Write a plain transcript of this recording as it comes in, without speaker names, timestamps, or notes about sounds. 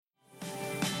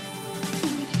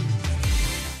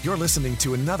You're listening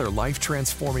to another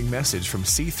life-transforming message from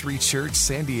C3 Church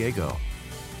San Diego.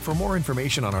 For more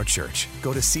information on our church,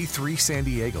 go to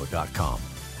c3sandiego.com.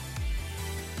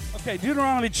 Okay,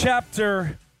 Deuteronomy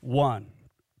chapter 1.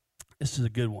 This is a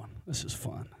good one. This is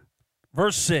fun.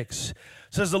 Verse 6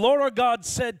 says, "The Lord our God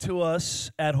said to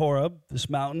us at Horeb," this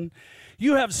mountain,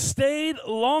 "You have stayed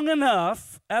long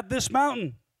enough at this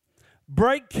mountain.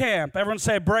 Break camp." Everyone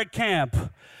say break camp.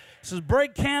 It says,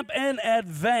 "Break camp and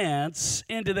advance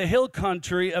into the hill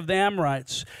country of the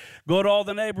Amorites. Go to all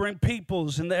the neighboring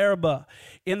peoples in the Arabah,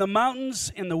 in the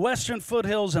mountains, in the western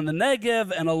foothills, and the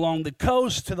Negev, and along the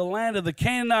coast to the land of the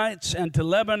Canaanites and to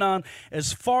Lebanon,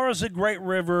 as far as the great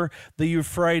river, the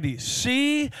Euphrates.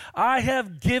 See, I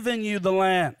have given you the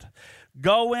land.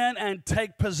 Go in and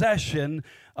take possession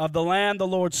of the land the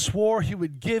Lord swore he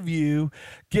would give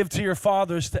to your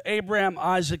fathers, to Abraham,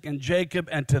 Isaac, and Jacob,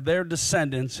 and to their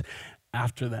descendants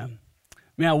after them."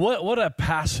 Man, what a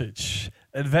passage.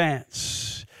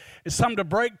 Advance. It's time to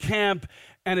break camp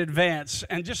and advance.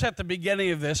 And just at the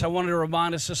beginning of this, I wanted to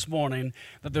remind us this morning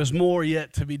that there's more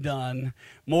yet to be done,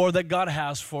 more that God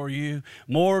has for you,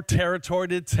 more territory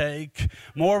to take,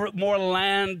 more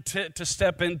land to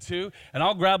step into. And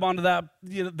I'll grab onto that,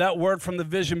 that word from the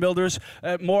Vision Builders,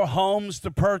 more homes to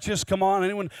purchase. Come on,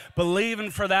 anyone believing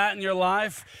for that in your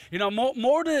life?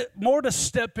 More to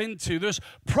step into. There's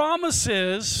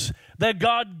promises that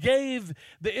God gave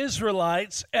the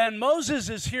Israelites, and Moses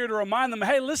is here to remind them,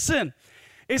 hey, listen,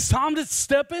 it's time to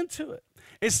step into it.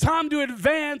 It's time to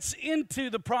advance into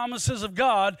the promises of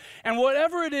God. And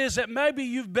whatever it is that maybe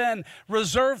you've been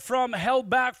reserved from, held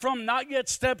back from, not yet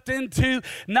stepped into,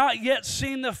 not yet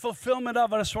seen the fulfillment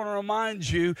of, I just want to remind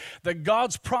you that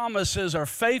God's promises are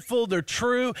faithful, they're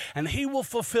true, and he will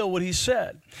fulfill what he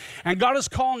said. And God is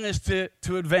calling us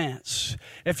to advance.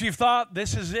 If you thought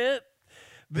this is it,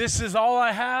 this is all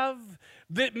I have,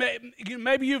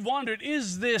 maybe you've wondered,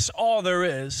 is this all there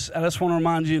is? I just want to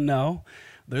remind you, no,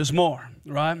 there's more,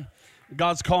 right?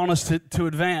 God's calling us to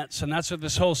advance, and that's what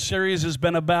this whole series has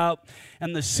been about,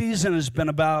 and the season has been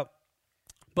about.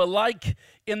 But like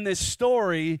in this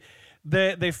story,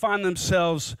 they find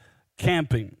themselves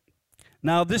camping.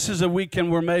 Now, this is a weekend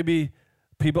where maybe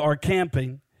people are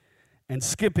camping and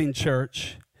skipping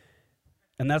church,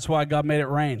 and that's why God made it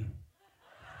rain.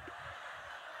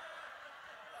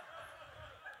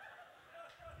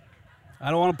 I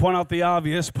don't want to point out the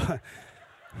obvious, but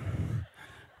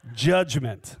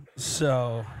judgment.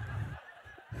 So,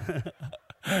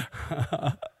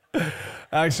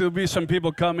 actually, there'll be some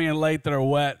people coming in late that are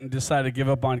wet and decide to give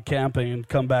up on camping and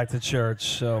come back to church.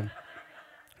 So,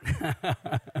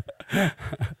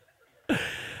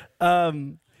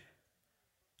 as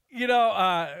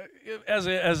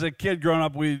a kid growing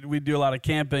up, we do a lot of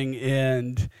camping,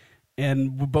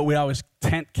 but we always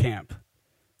tent camp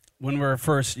when we were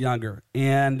first younger,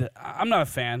 and I'm not a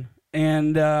fan,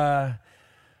 but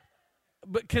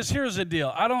because here's the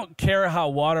deal, I don't care how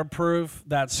waterproof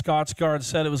that Scotch Guard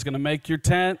said it was going to make your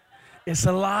tent. It's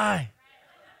a lie.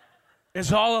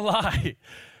 It's all a lie.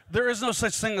 There is no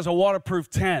such thing as a waterproof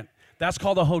tent. That's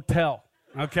called a hotel,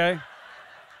 okay?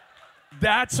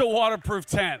 That's a waterproof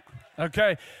tent,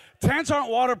 okay? Tents aren't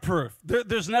waterproof.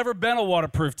 There's never been a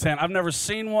waterproof tent. I've never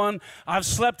seen one. I've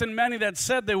slept in many that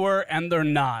said they were, and they're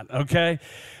not, okay?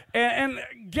 And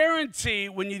guarantee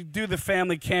when you do the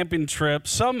family camping trip,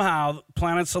 somehow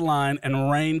planets align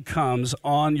and rain comes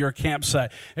on your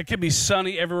campsite. It could be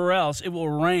sunny everywhere else. It will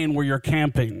rain where you're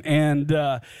camping. And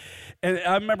I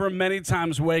remember many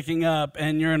times waking up,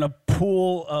 and you're in a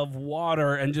pool of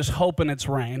water and just hoping it's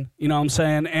rain. You know what I'm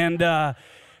saying? And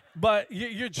but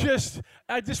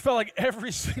I just felt like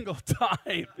every single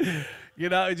time,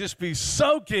 it'd just be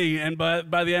soaking. And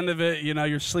by the end of it,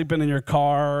 you're sleeping in your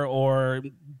car or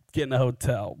getting a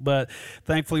hotel. But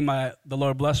thankfully, the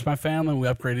Lord blessed my family. We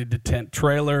upgraded to tent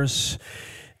trailers.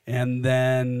 And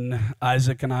then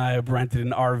Isaac and I rented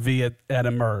an RV at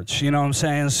Emerge. You know what I'm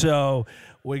saying? So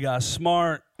we got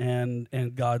smart, and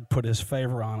God put his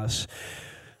favor on us.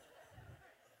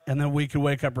 And then we could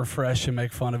wake up refreshed and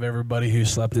make fun of everybody who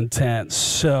slept in tents.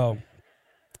 So,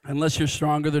 unless you're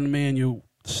stronger than me and you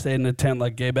stayed in a tent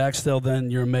like Gabe Axtell,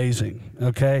 then you're amazing,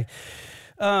 okay?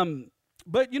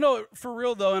 But, for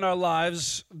real, though, in our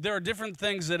lives, there are different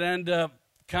things that end up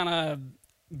kind of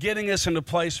getting us in a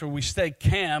place where we stay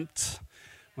camped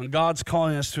when God's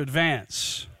calling us to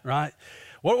advance, right?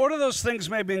 What are those things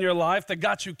maybe in your life that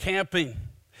got you camping?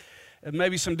 And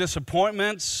maybe some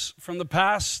disappointments from the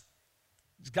past.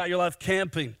 He's got your life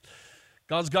camping.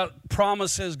 God's got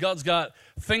promises. God's got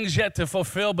things yet to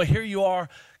fulfill, but here you are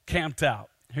camped out.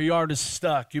 Here you are just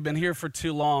stuck. You've been here for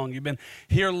too long. You've been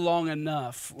here long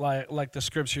enough, like the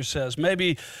scripture says.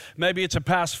 Maybe it's a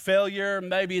past failure.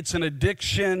 Maybe it's an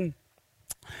addiction.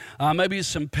 Maybe it's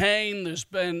some pain. There's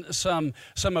been some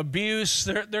abuse.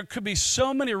 There could be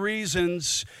so many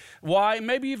reasons why.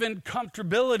 Maybe even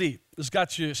comfortability has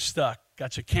got you stuck,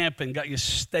 got you camping, got you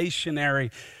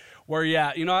stationary where you're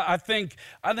at. I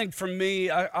think for me,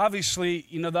 obviously,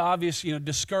 the obvious,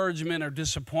 discouragement or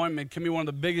disappointment can be one of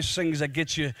the biggest things that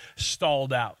gets you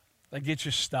stalled out, that gets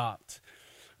you stopped.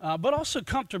 But also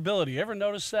comfortability. You ever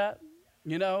notice that?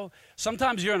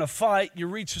 Sometimes you're in a fight, you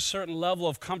reach a certain level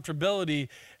of comfortability,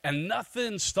 and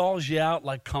nothing stalls you out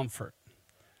like comfort.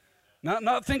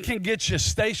 Nothing can get you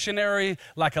stationary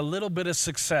like a little bit of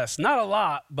success. Not a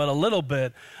lot, but a little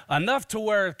bit. Enough to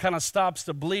where it kind of stops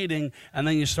the bleeding, and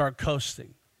then you start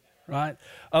coasting, right?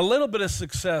 A little bit of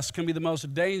success can be the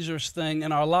most dangerous thing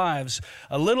in our lives.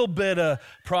 A little bit of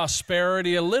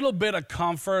prosperity, a little bit of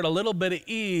comfort, a little bit of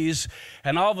ease,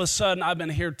 and all of a sudden, I've been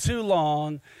here too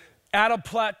long, at a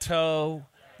plateau,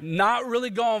 not really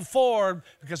going forward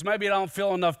because maybe I don't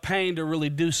feel enough pain to really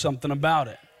do something about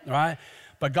it, right?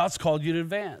 But God's called you to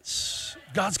advance.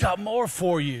 God's got more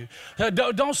for you.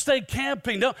 Don't stay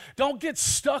camping. Don't get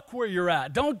stuck where you're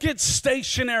at. Don't get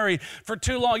stationary for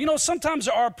too long. Sometimes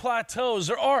there are plateaus.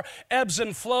 There are ebbs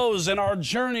and flows in our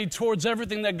journey towards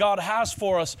everything that God has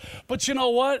for us. But you know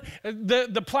what?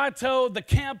 The plateau, the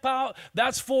camp out,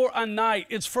 that's for a night.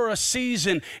 It's for a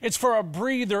season. It's for a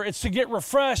breather. It's to get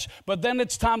refreshed. But then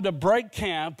it's time to break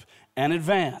camp and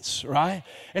advance, right?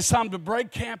 It's time to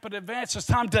break camp and advance. It's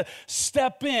time to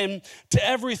step in to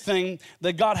everything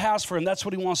that God has for him. That's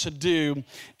what he wants to do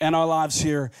in our lives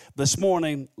here this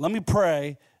morning. Let me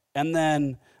pray, and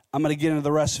then I'm going to get into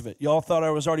the rest of it. Y'all thought I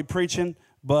was already preaching,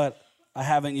 but I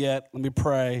haven't yet. Let me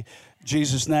pray. In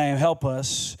Jesus' name, help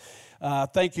us.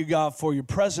 Thank you, God, for your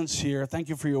presence here. Thank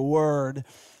you for your word.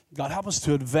 God, help us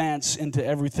to advance into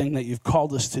everything that you've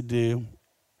called us to do.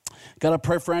 God, I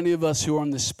pray for any of us who are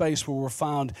in this space where we're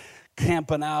found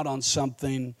camping out on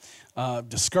something,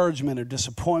 discouragement or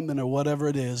disappointment or whatever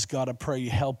it is. God, I pray you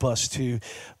help us to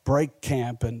break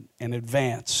camp and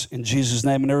advance in Jesus'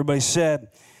 name. And everybody said,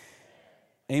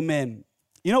 amen.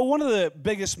 One of the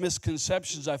biggest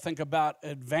misconceptions I think about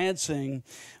advancing,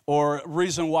 or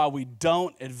reason why we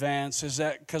don't advance, is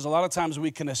that because a lot of times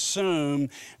we can assume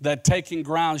that taking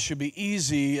ground should be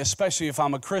easy, especially if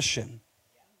I'm a Christian.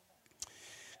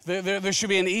 There should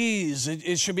be an ease.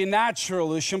 It should be natural.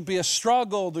 There shouldn't be a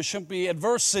struggle. There shouldn't be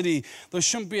adversity. There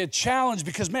shouldn't be a challenge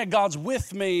because, man, God's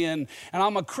with me and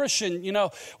I'm a Christian.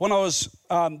 When I was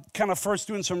kind of first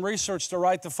doing some research to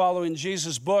write the Following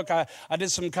Jesus book, I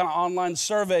did some kind of online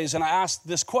surveys, and I asked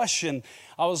this question.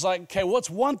 I was like, okay,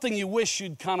 what's one thing you wish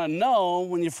you'd kind of know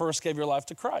when you first gave your life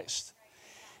to Christ?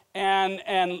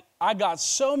 And I got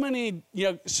so many,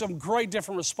 some great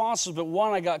different responses, but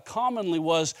one I got commonly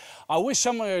was, I wish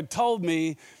someone had told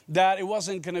me that it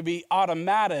wasn't going to be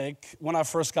automatic when I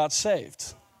first got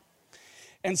saved.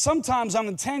 And sometimes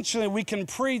unintentionally we can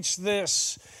preach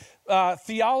this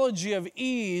theology of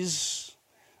ease,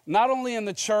 not only in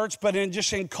the church, but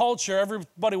in culture.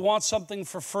 Everybody wants something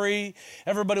for free.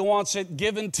 Everybody wants it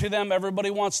given to them.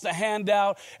 Everybody wants the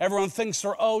handout. Everyone thinks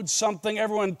they're owed something.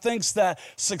 Everyone thinks that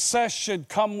success should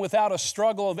come without a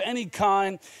struggle of any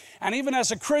kind. And even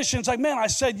as a Christian, it's like, man, I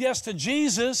said yes to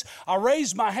Jesus. I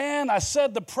raised my hand. I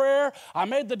said the prayer. I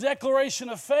made the declaration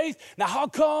of faith. Now, how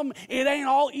come it ain't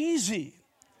all easy?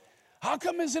 How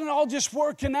come isn't it all just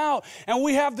working out? And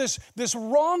we have this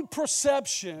wrong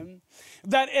perception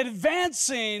that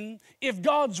advancing, if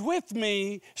God's with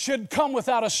me, should come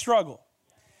without a struggle.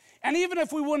 And even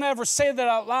if we wouldn't ever say that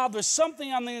out loud, there's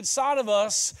something on the inside of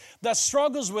us that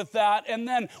struggles with that, and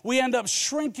then we end up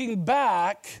shrinking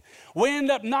back. We end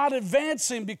up not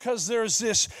advancing because there's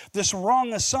this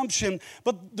wrong assumption.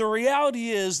 But the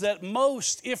reality is that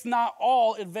most, if not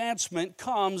all, advancement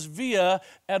comes via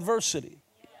adversity.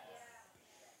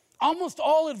 Almost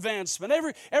all advancement,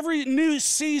 every new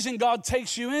season God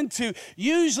takes you into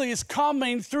usually is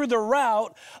coming through the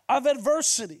route of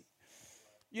adversity.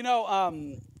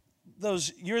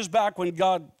 Those years back when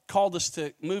God called us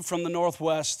to move from the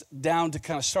Northwest down to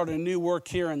kind of start a new work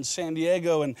here in San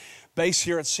Diego and base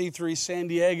here at C3 San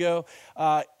Diego,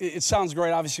 it sounds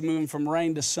great, obviously moving from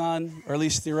rain to sun, or at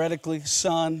least theoretically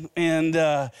sun,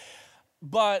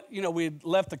 But, we had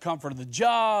left the comfort of the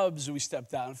jobs. We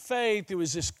stepped out in faith. It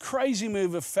was this crazy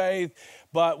move of faith,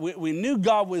 but we knew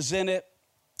God was in it.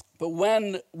 But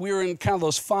when we were in kind of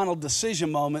those final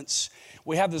decision moments,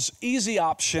 we had this easy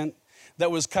option that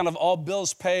was kind of all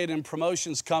bills paid and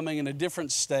promotions coming in a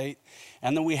different state.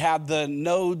 And then we had the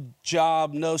no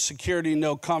job, no security,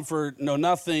 no comfort, no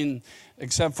nothing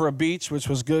except for a beach, which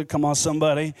was good. Come on,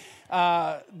 somebody.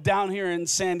 Down here in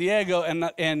San Diego.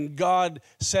 And God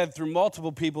said through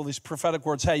multiple people these prophetic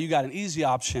words, hey, you got an easy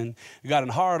option, you got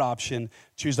a hard option,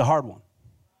 choose the hard one.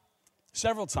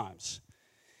 Several times.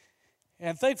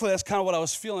 And thankfully, that's kind of what I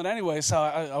was feeling anyway, so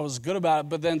I was good about it.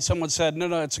 But then someone said, no,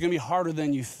 it's going to be harder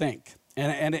than you think.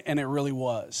 And it really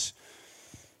was.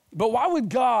 But why would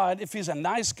God, if he's a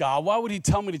nice God, why would he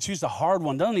tell me to choose the hard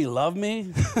one? Doesn't he love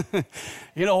me?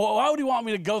 Why would he want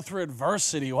me to go through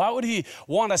adversity? Why would he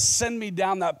want to send me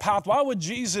down that path? Why would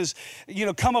Jesus,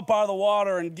 come up out of the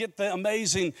water and get the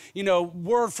amazing,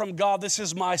 word from God? This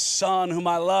is my son whom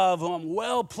I love, whom I'm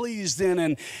well pleased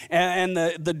in. And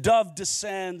the dove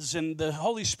descends and the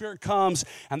Holy Spirit comes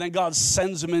and then God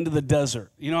sends him into the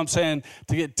desert, to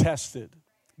get tested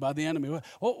by the enemy.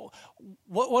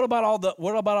 What about all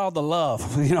the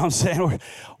love?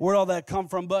 Where'd all that come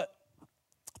from? But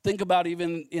think about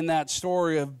even in that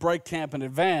story of break camp and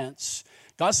advance,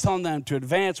 God's telling them to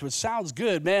advance, which sounds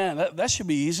good, man. That should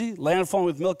be easy, land flowing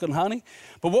with milk and honey.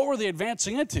 But what were they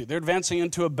advancing into? They're advancing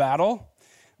into a battle.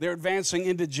 They're advancing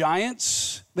into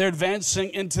giants. They're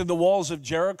advancing into the walls of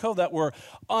Jericho that were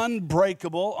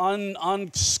unbreakable,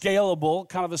 unscalable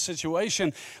kind of a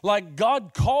situation. Like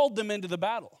God called them into the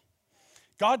battle.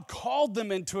 God called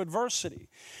them into adversity.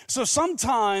 So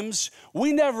sometimes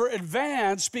we never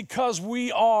advance because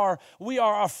we are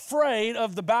afraid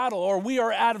of the battle, or we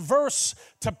are adverse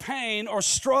to pain or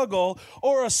struggle,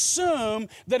 or assume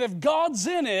that if God's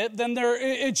in it, then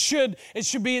it should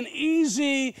be an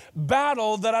easy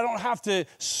battle that I don't have to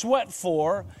sweat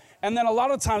for. And then a lot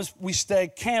of times we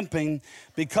stay camping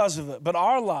because of it. But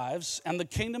our lives and the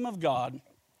kingdom of God,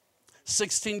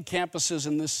 16 campuses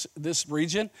in this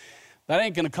region, that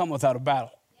ain't going to come without a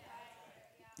battle.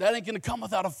 That ain't going to come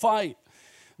without a fight.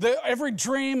 Every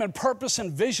dream and purpose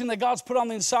and vision that God's put on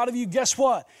the inside of you, guess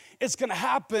what? It's going to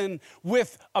happen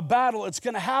with a battle. It's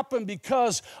going to happen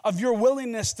because of your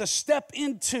willingness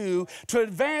to to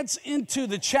advance into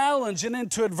the challenge and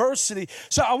into adversity.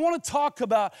 So I want to talk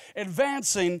about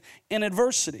advancing in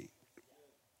adversity.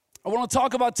 I want to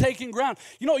talk about taking ground.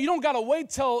 You don't got to wait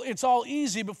till it's all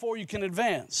easy before you can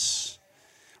advance.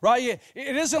 Right?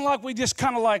 It isn't like we just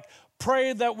kind of like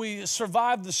pray that we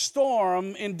survive the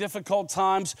storm in difficult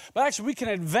times, but actually we can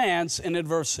advance in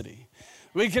adversity.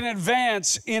 We can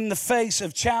advance in the face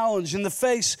of challenge, in the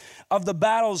face of the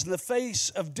battles, in the face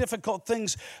of difficult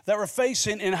things that we're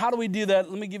facing. And how do we do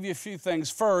that? Let me give you a few things.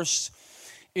 First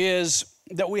is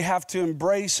that we have to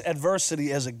embrace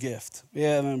adversity as a gift. We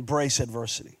have to embrace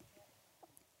adversity.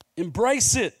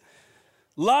 Embrace it.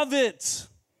 Love it.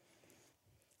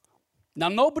 Now,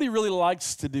 nobody really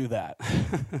likes to do that.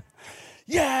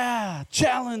 Yeah,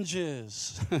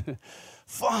 challenges,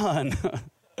 fun.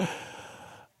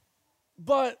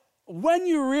 But when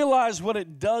you realize what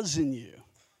it does in you,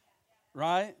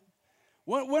 right?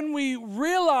 When we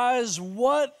realize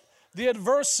what the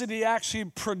adversity actually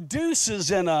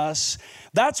produces in us,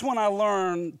 that's when I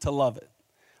learn to love it.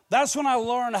 That's when I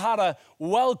learn how to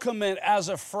welcome it as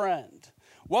a friend,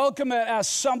 welcome it as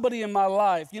somebody in my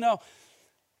life.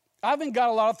 I haven't got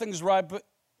a lot of things right,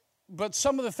 but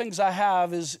some of the things I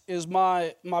have is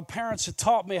my parents have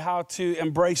taught me how to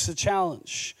embrace the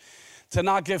challenge, to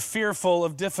not get fearful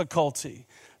of difficulty,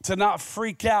 to not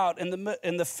freak out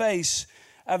in the face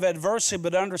of adversity,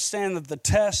 but understand that the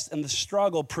test and the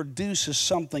struggle produces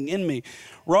something in me.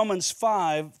 Romans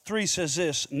 5:3 says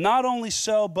this, not only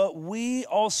so, but we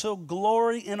also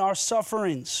glory in our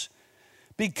sufferings,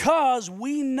 because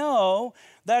we know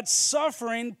that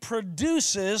suffering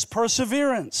produces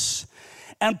perseverance,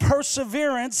 and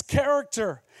perseverance,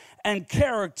 character, and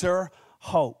character,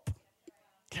 hope.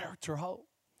 Character, hope.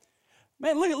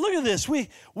 Man, look at this.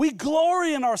 We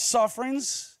glory in our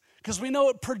sufferings because we know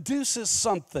it produces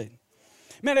something.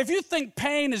 Man, if you think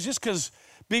pain is just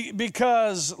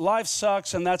because life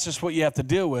sucks and that's just what you have to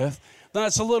deal with, then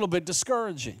it's a little bit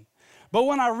discouraging. But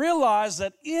when I realize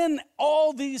that in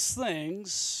all these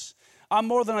things, I'm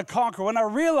more than a conqueror. When I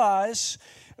realize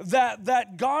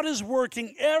that God is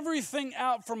working everything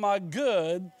out for my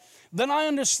good, then I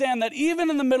understand that even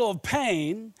in the middle of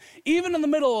pain, even in the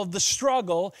middle of the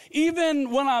struggle, even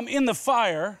when I'm in the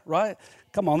fire, right?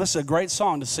 Come on, this is a great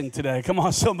song to sing today. Come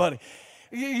on, somebody.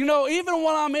 Even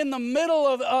when I'm in the middle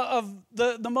of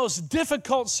the most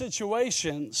difficult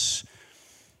situations,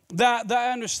 that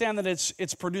I understand that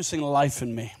it's producing life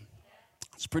in me.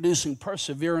 It's producing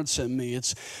perseverance in me.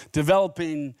 It's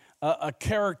developing a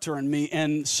character in me,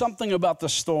 and something about the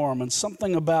storm and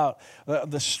something about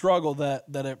the struggle that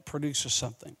it produces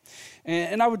something.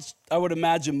 And I would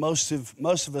imagine most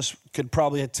of us could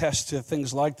probably attest to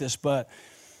things like this, but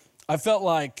I felt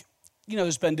like,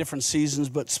 there's been different seasons,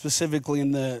 but specifically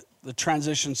in the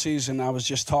transition season I was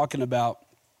just talking about,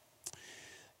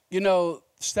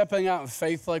 stepping out in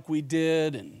faith like we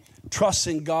did and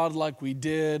trusting God like we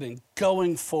did and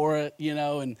going for it,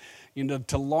 and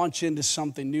to launch into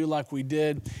something new like we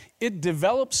did, it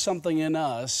developed something in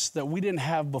us that we didn't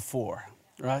have before,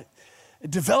 right?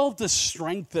 It developed a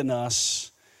strength in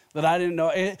us that I didn't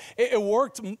know. It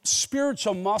worked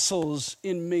spiritual muscles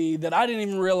in me that I didn't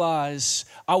even realize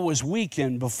I was weak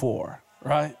in before,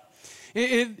 right?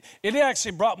 It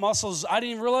actually brought muscles I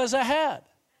didn't even realize I had.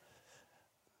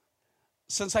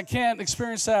 Since I can't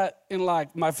experience that in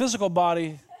like my physical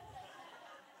body,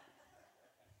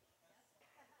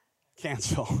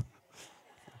 cancel.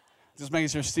 Just making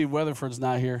sure Steve Weatherford's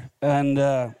not here. And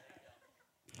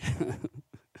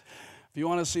if you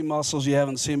want to see muscles you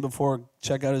haven't seen before,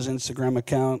 check out his Instagram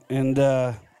account. And,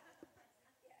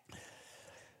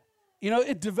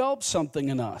 it develops something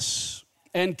in us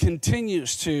and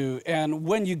continues to. And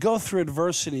when you go through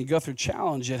adversity, you go through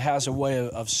challenge, it has a way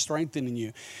of strengthening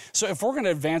you. So if we're going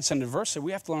to advance in adversity,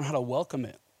 we have to learn how to welcome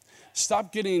it.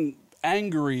 Stop getting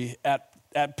angry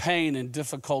at pain and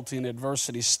difficulty and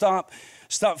adversity. Stop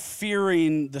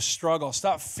fearing the struggle.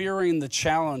 Stop fearing the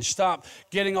challenge. Stop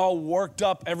getting all worked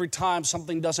up every time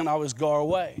something doesn't always go our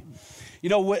way.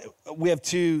 We have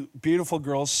two beautiful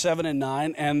girls, 7 and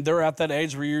 9, and they're at that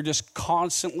age where you're just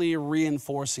constantly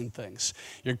reinforcing things.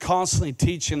 You're constantly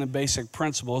teaching them basic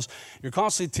principles. You're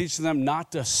constantly teaching them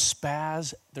not to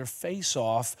spaz their face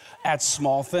off at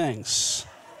small things.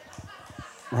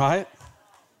 Right?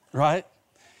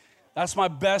 That's my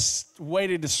best way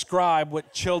to describe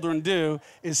what children do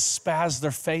is spaz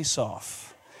their face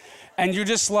off. And you're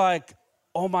just like,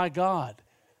 oh my God,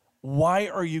 why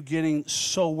are you getting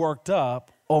so worked up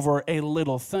over a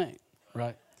little thing,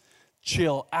 right?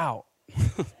 Chill out.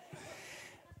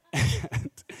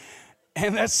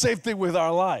 and that's the same thing with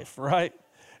our life, right?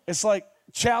 It's like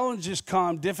challenges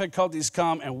come, difficulties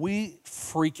come, and we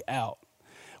freak out.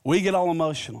 We get all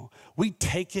emotional. We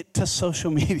take it to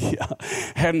social media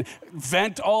and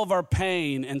vent all of our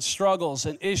pain and struggles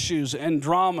and issues and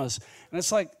dramas. And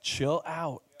it's like, chill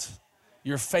out.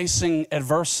 You're facing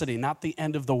adversity, not the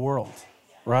end of the world,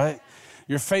 right?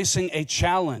 You're facing a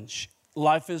challenge.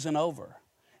 Life isn't over.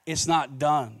 It's not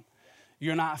done.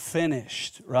 You're not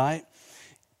finished, right?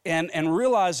 And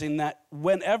realizing that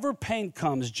whenever pain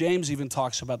comes, James even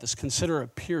talks about this, consider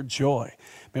it pure joy.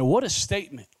 Man, what a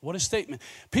statement. What a statement.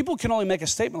 People can only make a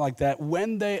statement like that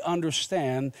when they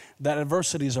understand that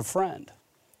adversity is a friend,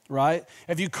 right?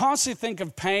 If you constantly think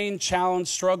of pain, challenge,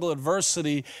 struggle,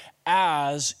 adversity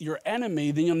as your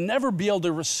enemy, then you'll never be able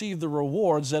to receive the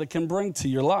rewards that it can bring to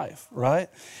your life, right?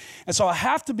 And so I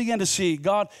have to begin to see,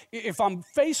 God, if I'm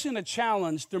facing a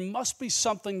challenge, there must be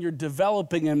something you're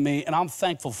developing in me, and I'm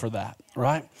thankful for that,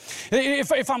 right?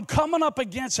 If I'm coming up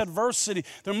against adversity,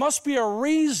 there must be a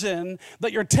reason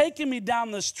that you're taking me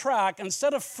down this track.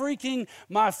 Instead of freaking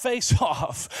my face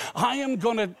off, I am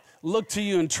going to look to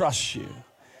you and trust you.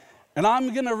 And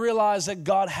I'm going to realize that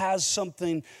God has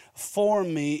something for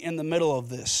me in the middle of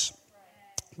this.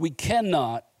 We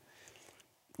cannot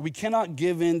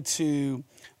give into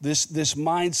this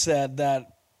mindset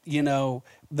that,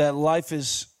 that life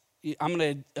is, I'm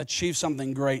going to achieve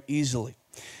something great easily.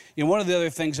 One of the other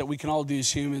things that we can all do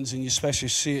as humans, and you especially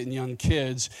see it in young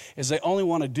kids, is they only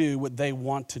want to do what they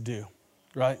want to do,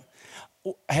 right?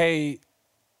 Hey,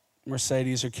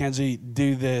 Mercedes or Kenzie,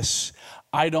 do this.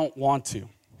 I don't want to.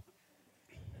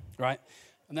 Right?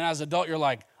 And then as an adult, you're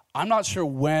like, I'm not sure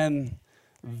when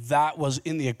that was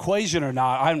in the equation or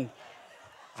not.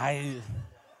 I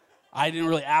didn't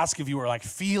really ask if you were like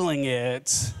feeling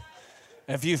it.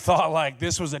 If you thought like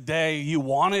this was a day you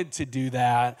wanted to do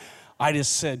that, I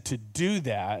just said to do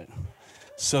that.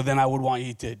 So then I would want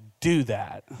you to do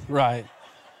that, right?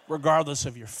 Regardless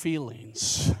of your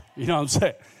feelings. You know what I'm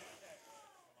saying?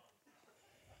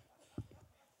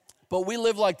 But we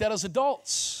live like that as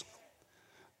adults.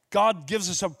 God gives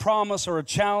us a promise or a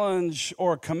challenge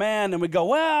or a command, and we go,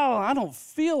 well, I don't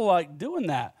feel like doing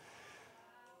that.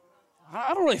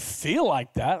 I don't really feel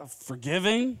like that.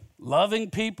 Forgiving, loving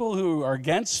people who are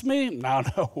against me? No.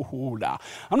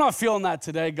 I'm not feeling that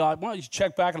today, God. Why don't you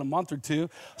check back in a month or two,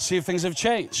 see if things have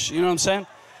changed? You know what I'm saying?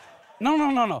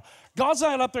 No. God's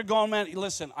not up there going, man,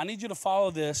 listen, I need you to follow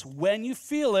this when you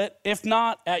feel it. If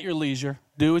not, at your leisure,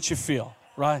 do what you feel,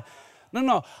 right?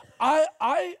 No.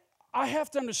 I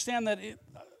have to understand that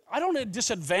I don't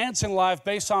just advance in life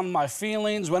based on my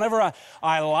feelings. Whenever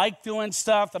I like doing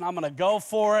stuff, then I'm going to go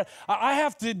for it. I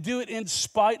have to do it in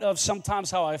spite of sometimes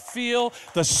how I feel,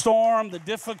 the storm, the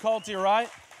difficulty, right?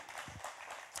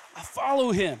 I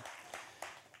follow him.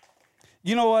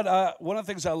 You know what? One of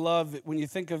the things I love when you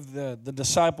think of the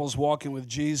disciples walking with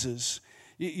Jesus,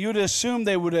 you'd assume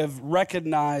they would have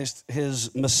recognized his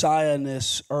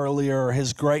messiahness earlier, or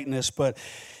his greatness. But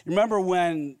remember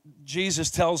when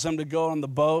Jesus tells them to go on the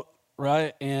boat,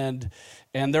 right? And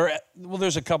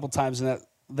there's a couple times in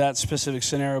that specific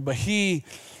scenario, but he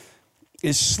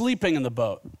is sleeping in the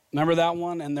boat. Remember that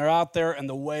one? And they're out there, and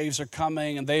the waves are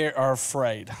coming, and they are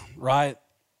afraid, right?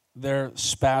 They're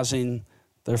spazzing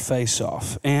their face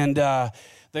off, and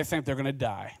they think they're going to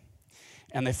die.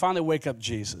 And they finally wake up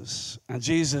Jesus, and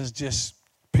Jesus just,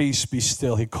 peace be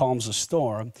still. He calms the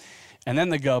storm. And then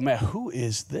they go, man, who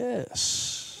is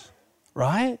this,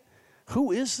 right?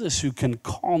 Who is this who can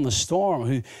calm the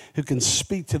storm, who can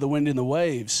speak to the wind and the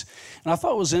waves? And I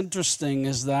thought what was interesting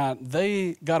is that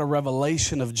they got a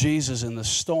revelation of Jesus in the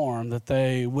storm that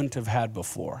they wouldn't have had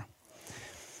before.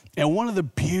 And one of the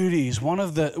beauties, one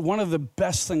of the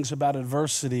best things about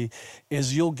adversity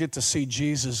is you'll get to see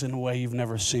Jesus in a way you've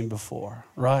never seen before,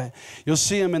 right? You'll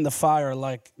see him in the fire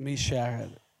like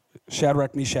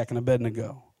Shadrach, Meshach, and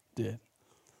Abednego did.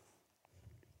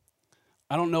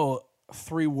 I don't know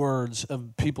 3 words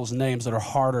of people's names that are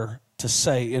harder to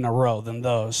say in a row than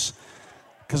those,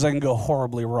 because I can go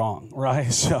horribly wrong,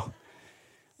 right?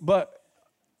 But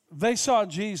they saw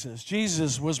Jesus.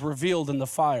 Jesus was revealed in the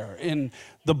fire. In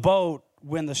the boat,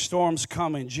 when the storm's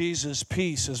coming, Jesus'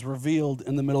 peace is revealed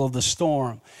in the middle of the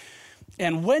storm.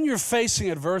 And when you're facing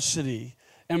adversity,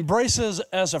 embrace it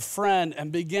as a friend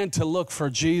and begin to look for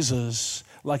Jesus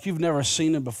like you've never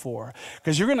seen him before.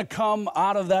 Because you're going to come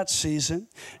out of that season.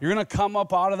 You're going to come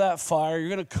up out of that fire. You're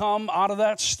going to come out of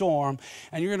that storm.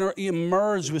 And you're going to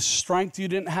emerge with strength you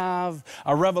didn't have,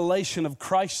 a revelation of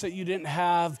Christ that you didn't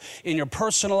have in your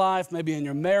personal life, maybe in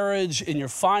your marriage, in your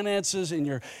finances, in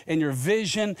your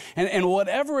vision. And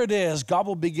whatever it is, God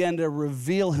will begin to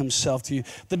reveal himself to you.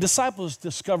 The disciples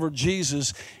discovered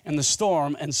Jesus in the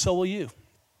storm, and so will you.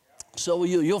 So will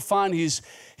you. You'll find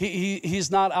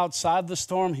he's not outside the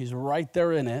storm. He's right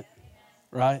there in it,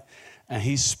 right? And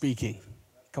he's speaking.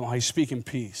 Come on, he's speaking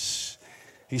peace.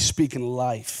 He's speaking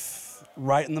life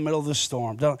right in the middle of the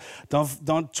storm.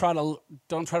 Don't try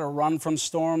to run from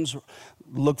storms.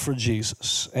 Look for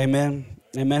Jesus. Amen.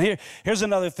 Amen. Here's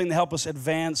another thing to help us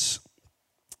advance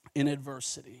in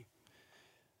adversity.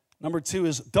 Number 2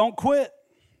 is don't quit.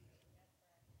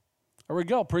 There we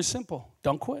go. Pretty simple.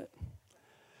 Don't quit.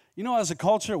 You know, as a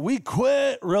culture, we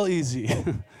quit real easy.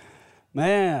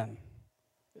 Man,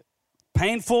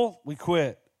 painful, we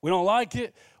quit. We don't like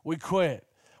it, we quit.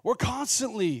 We're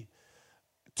constantly,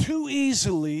 too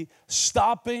easily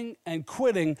stopping and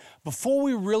quitting before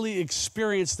we really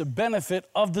experience the benefit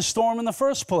of the storm in the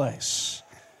first place.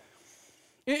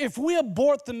 If we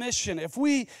abort the mission, if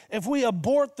we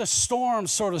abort the storm,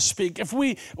 so to speak, if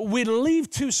we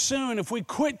leave too soon, if we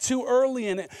quit too early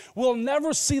in it, we'll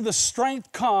never see the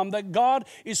strength come that God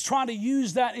is trying to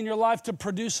use that in your life to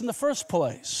produce in the first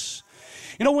place.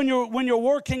 You know, when you're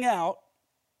working out,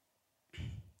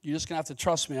 you're just gonna have to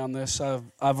trust me on this.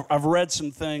 I've read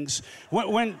some things.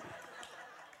 When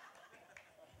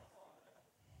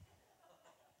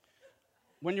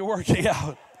you're working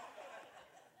out,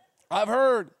 I've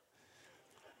heard,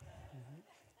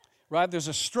 right? There's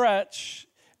a stretch,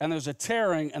 and there's a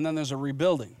tearing, and then there's a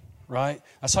rebuilding, right?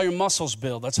 That's how your muscles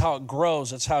build. That's how it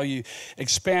grows. That's how you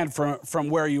expand from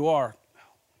where you are.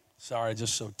 Sorry,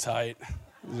 just so tight.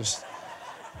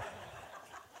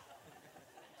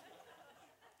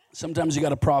 Sometimes you got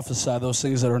to prophesy those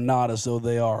things that are not as though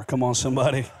they are. Come on,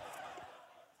 somebody.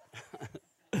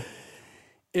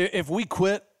 If we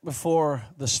quit before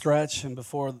the stretch and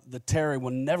before the tearing,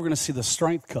 we're never going to see the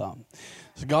strength come.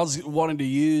 So God's wanting to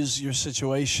use your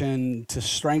situation to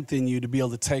strengthen you to be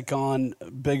able to take on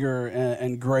bigger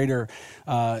and greater,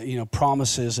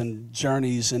 promises and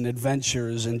journeys and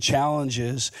adventures and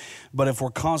challenges. But if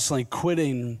we're constantly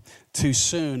quitting too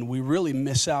soon, we really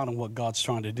miss out on what God's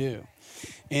trying to do.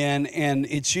 And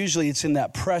it's in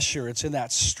that pressure, it's in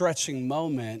that stretching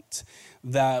moment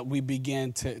that we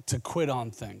begin to quit on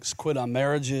things, quit on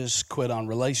marriages, quit on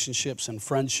relationships and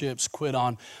friendships, quit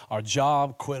on our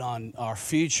job, quit on our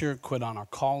future, quit on our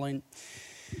calling.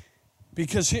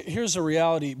 Because here's the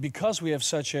reality, because we have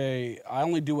I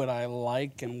only do what I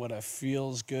like and what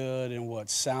feels good and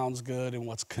what sounds good and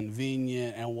what's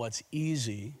convenient and what's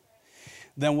easy,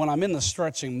 then when I'm in the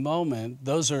stretching moment,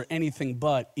 those are anything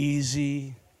but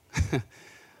easy,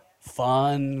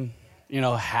 fun,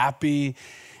 happy.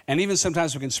 And even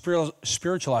sometimes we can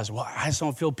spiritualize, well, I just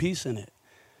don't feel peace in it.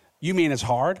 You mean it's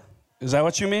hard? Is that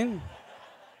what you mean?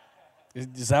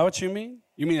 Is that what you mean?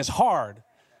 You mean it's hard,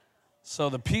 so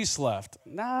the peace left?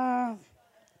 Nah,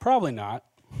 probably not.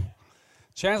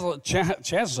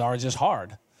 Chances are it's just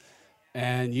hard,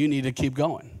 and you need to keep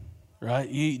going, right?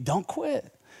 You don't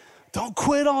quit. Don't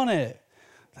quit on it.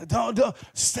 Don't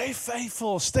stay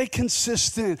faithful, stay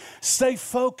consistent, stay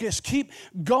focused. Keep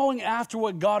going after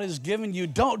what God has given you.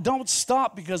 Don't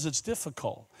stop because it's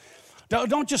difficult.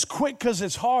 Don't just quit because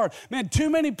it's hard. Man, too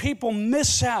many people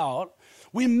miss out.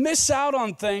 We miss out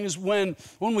on things when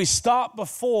we stop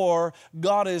before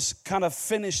God has kind of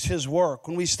finished his work,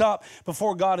 when we stop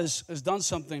before God has done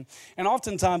something. And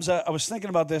oftentimes, I was thinking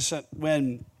about this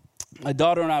when my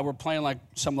daughter and I were playing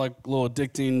some little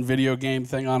addicting video game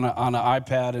thing on an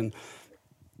iPad, and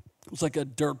it was like a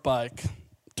dirt bike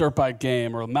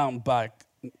game or a mountain bike,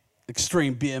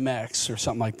 extreme BMX or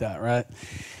something like that, right?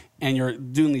 And you're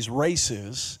doing these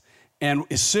races, and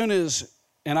as soon as,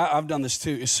 and I've done this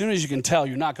too, as soon as you can tell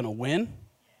you're not going to win,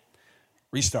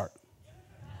 restart.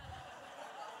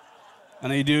 And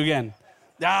then you do again.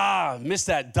 Missed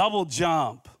that double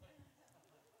jump.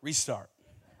 Restart.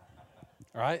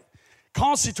 All right?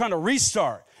 Constantly trying to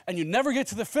restart, and you never get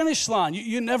to the finish line.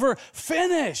 You never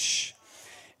finish.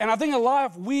 And I think in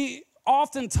life, we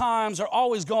oftentimes are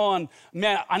always going,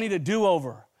 man, I need a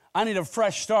do-over. I need a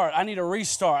fresh start. I need a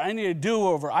restart. I need a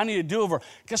do-over. I need a do-over.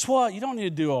 Guess what? You don't need a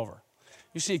do-over.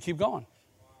 You just need to keep going.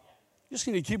 You just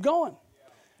need to keep going.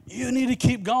 You need to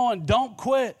keep going. Don't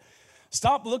quit.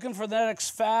 Stop looking for the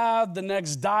next fad, the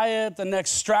next diet, the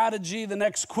next strategy, the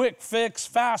next quick fix,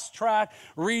 fast track,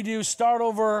 redo, start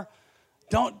over.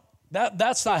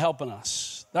 That's not helping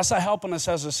us. That's not helping us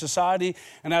as a society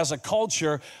and as a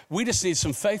culture. We just need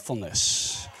some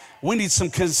faithfulness. We need some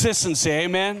consistency,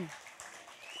 amen?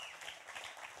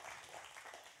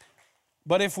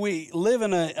 But if we live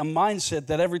in a mindset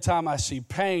that every time I see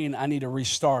pain, I need to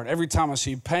restart. Every time I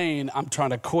see pain, I'm trying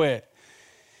to quit.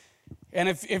 And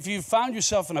if you found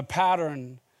yourself in a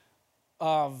pattern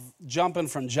of jumping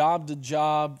from job to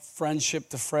job, friendship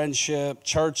to friendship,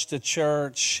 church to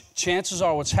church, chances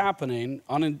are what's happening,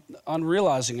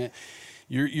 unrealizing it,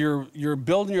 you're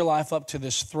building your life up to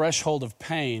this threshold of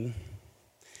pain,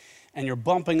 and you're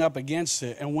bumping up against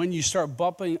it. And when you start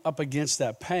bumping up against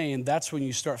that pain, that's when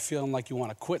you start feeling like you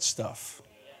want to quit stuff,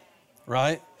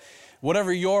 right?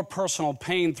 Whatever your personal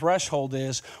pain threshold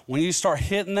is, when you start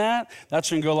hitting that,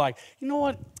 that's when you go like, you know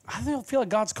what? I don't feel like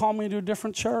God's calling me to a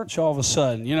different church all of a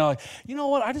sudden. You know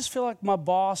what? I just feel like my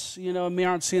boss, and me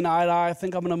aren't seeing eye to eye. I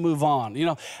think I'm going to move on.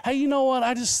 Hey, you know what?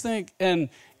 I just think, and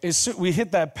we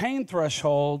hit that pain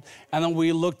threshold, and then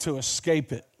we look to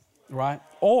escape it, right?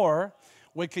 Or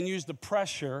we can use the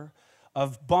pressure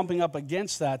of bumping up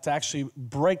against that to actually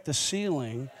break the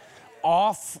ceiling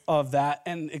off of that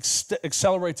and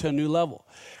accelerate to a new level.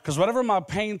 Because whatever my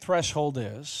pain threshold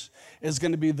is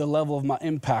going to be the level of my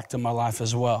impact in my life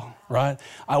as well, right?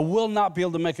 I will not be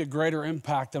able to make a greater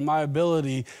impact than my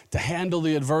ability to handle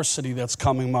the adversity that's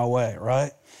coming my way,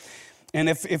 right? And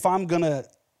if I'm going to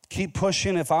keep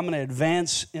pushing, if I'm going to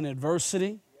advance in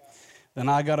adversity, then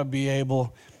I got to be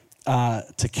able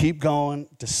to keep going,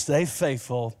 to stay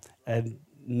faithful, and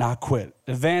not quit.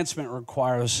 Advancement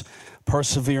requires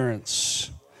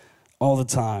perseverance all the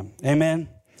time. Amen?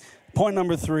 Point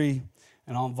number 3,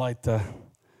 and I'll invite the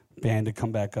band to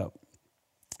come back up.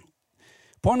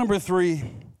 Point number 3,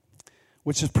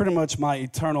 which is pretty much my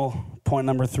eternal point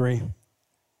number 3.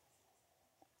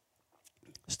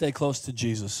 Stay close to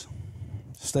Jesus.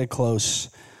 Stay close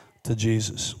to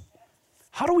Jesus.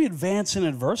 How do we advance in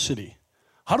adversity?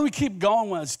 How do we keep going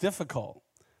when it's difficult?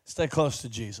 Stay close to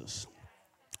Jesus.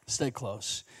 Stay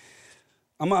close.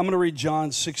 I'm going to read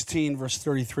John 16, verse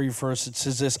 33 first. It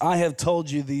says this, I have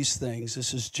told you these things.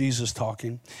 This is Jesus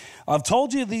talking. I've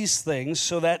told you these things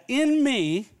so that in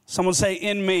me, someone say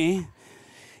in me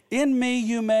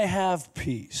you may have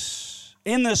peace.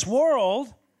 In this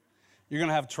world, you're going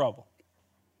to have trouble.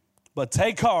 But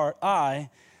take heart, I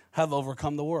have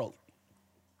overcome the world.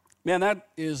 Man, that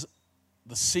is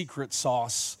the secret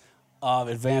sauce of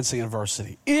advancing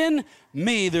adversity. In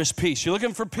me, there's peace. You're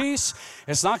looking for peace?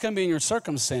 It's not going to be in your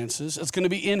circumstances. It's going to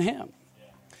be in him.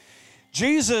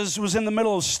 Jesus was in the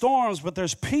middle of storms, but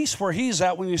there's peace where he's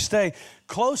at when you stay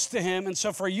close to him. And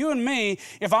so for you and me,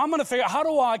 if I'm going to figure out how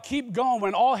do I keep going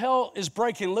when all hell is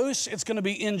breaking loose, it's going to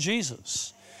be in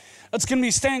Jesus. It's going to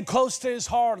be staying close to his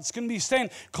heart. It's going to be staying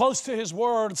close to his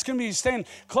word. It's going to be staying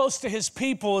close to his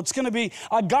people. It's going to be,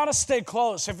 I got to stay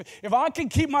close. If I can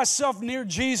keep myself near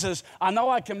Jesus, I know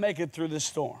I can make it through this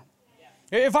storm.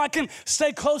 If I can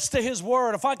stay close to His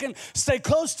Word, if I can stay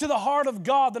close to the heart of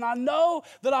God, then I know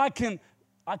that I can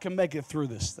make it through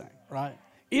this thing, right?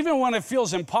 Even when it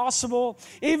feels impossible,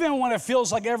 even when it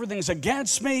feels like everything's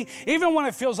against me, even when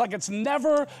it feels like it's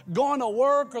never going to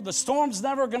work or the storm's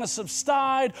never going to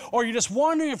subside, or you're just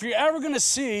wondering if you're ever going to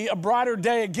see a brighter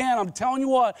day again, I'm telling you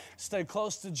what, stay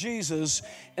close to Jesus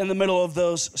in the middle of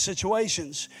those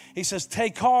situations. He says,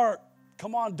 take heart.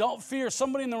 Come on, don't fear.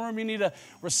 Somebody in the room, you need to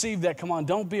receive that. Come on,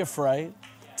 don't be afraid.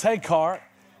 Take heart.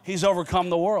 He's overcome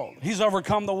the world. He's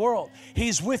overcome the world.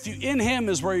 He's with you. In Him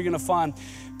is where you're going to find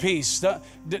peace.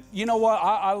 You know what?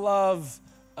 I love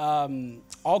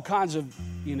all kinds of,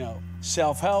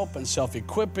 self-help and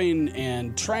self-equipping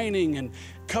and training and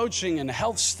coaching and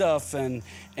health stuff and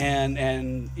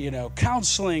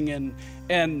counseling and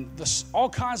all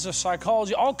kinds of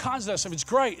psychology, all kinds of that stuff. It's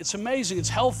great. It's amazing. It's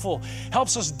helpful.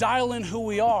 Helps us dial in who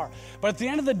we are. But at the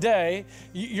end of the day,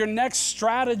 your next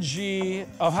strategy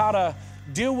of how to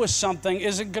deal with something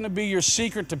isn't going to be your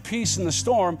secret to peace in the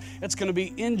storm. It's going to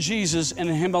be in Jesus and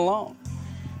in Him alone.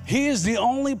 He is the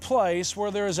only place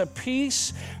where there is a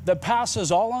peace that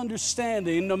passes all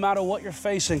understanding, no matter what you're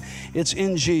facing. It's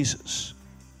in Jesus.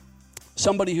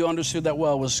 Somebody who understood that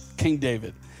well was King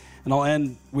David. And I'll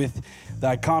end with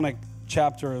the iconic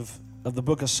chapter of the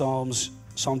book of Psalms,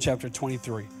 Psalm chapter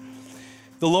 23.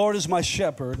 The Lord is my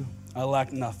shepherd, I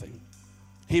lack nothing.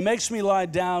 He makes me lie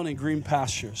down in green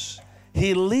pastures.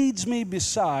 He leads me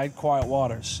beside quiet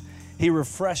waters. He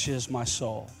refreshes my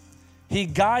soul. He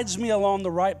guides me along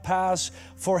the right paths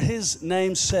for His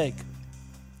name's sake.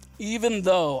 Even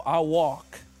though I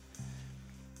walk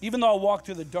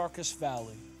through the darkest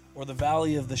valley or the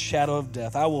valley of the shadow of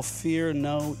death, I will fear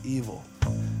no evil.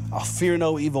 I'll fear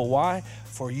no evil. Why?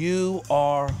 For You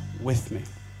are with me.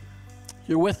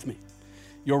 You're with me.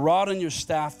 Your rod and your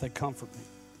staff, they comfort me.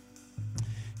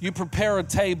 You prepare a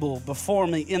table before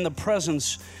me in the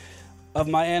presence of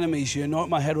my enemies. You anoint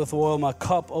my head with oil. My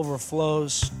cup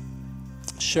overflows.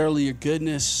 Surely Your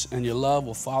goodness and Your love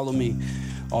will follow me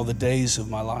all the days of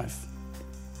my life.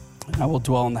 And I will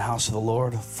dwell in the house of the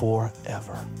Lord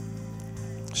forever.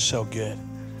 So good.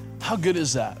 How good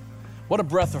is that? What a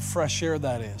breath of fresh air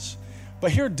that is.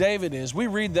 But here David is. We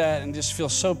read that and just feel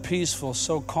so peaceful,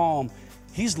 so calm.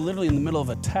 He's literally in the middle of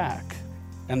attack.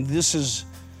 And this is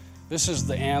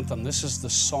the anthem. This is the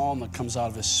psalm that comes out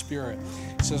of his spirit.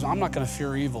 He says, I'm not going to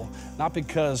fear evil. Not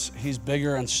because he's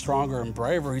bigger and stronger and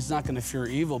braver. He's not going to fear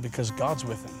evil because God's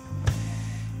with him.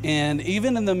 And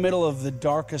even in the middle of the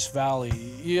darkest valley,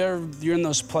 you're in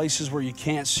those places where you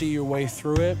can't see your way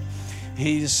through it.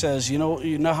 He says, you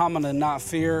know how I'm going to not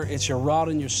fear? It's your rod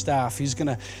and your staff. He's going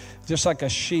to, just like a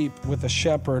sheep with a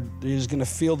shepherd, he's going to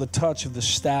feel the touch of the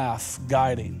staff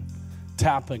guiding,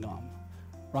 tapping on.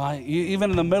 Right?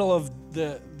 Even in the middle of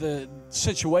the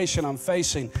situation I'm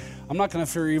facing, I'm not going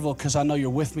to fear evil because I know You're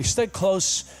with me. Stay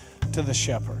close to the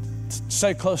shepherd.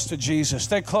 Stay close to Jesus.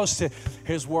 Stay close to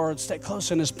His word. Stay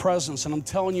close in His presence. And I'm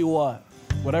telling you what,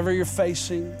 whatever you're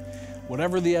facing,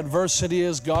 whatever the adversity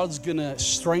is, God's going to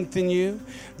strengthen you.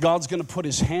 God's going to put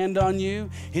His hand on you.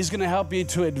 He's going to help you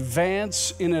to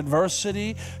advance in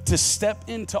adversity, to step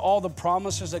into all the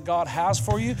promises that God has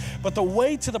for you. But the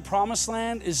way to the promised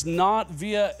land is not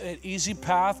via an easy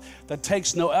path that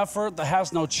takes no effort, that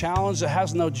has no challenge, that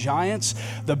has no giants.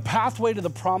 The pathway to the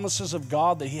promises of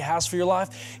God that He has for your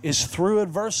life is through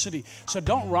adversity. So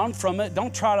don't run from it.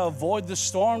 Don't try to avoid the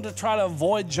storm, to try to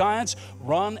avoid giants.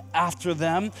 Run after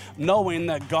them, knowing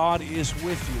that God is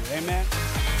with you. Amen.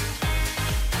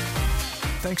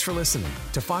 Thanks for listening.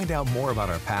 To find out more about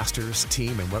our pastors,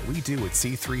 team, and what we do at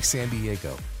C3 San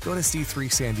Diego, go to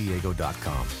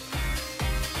c3sandiego.com.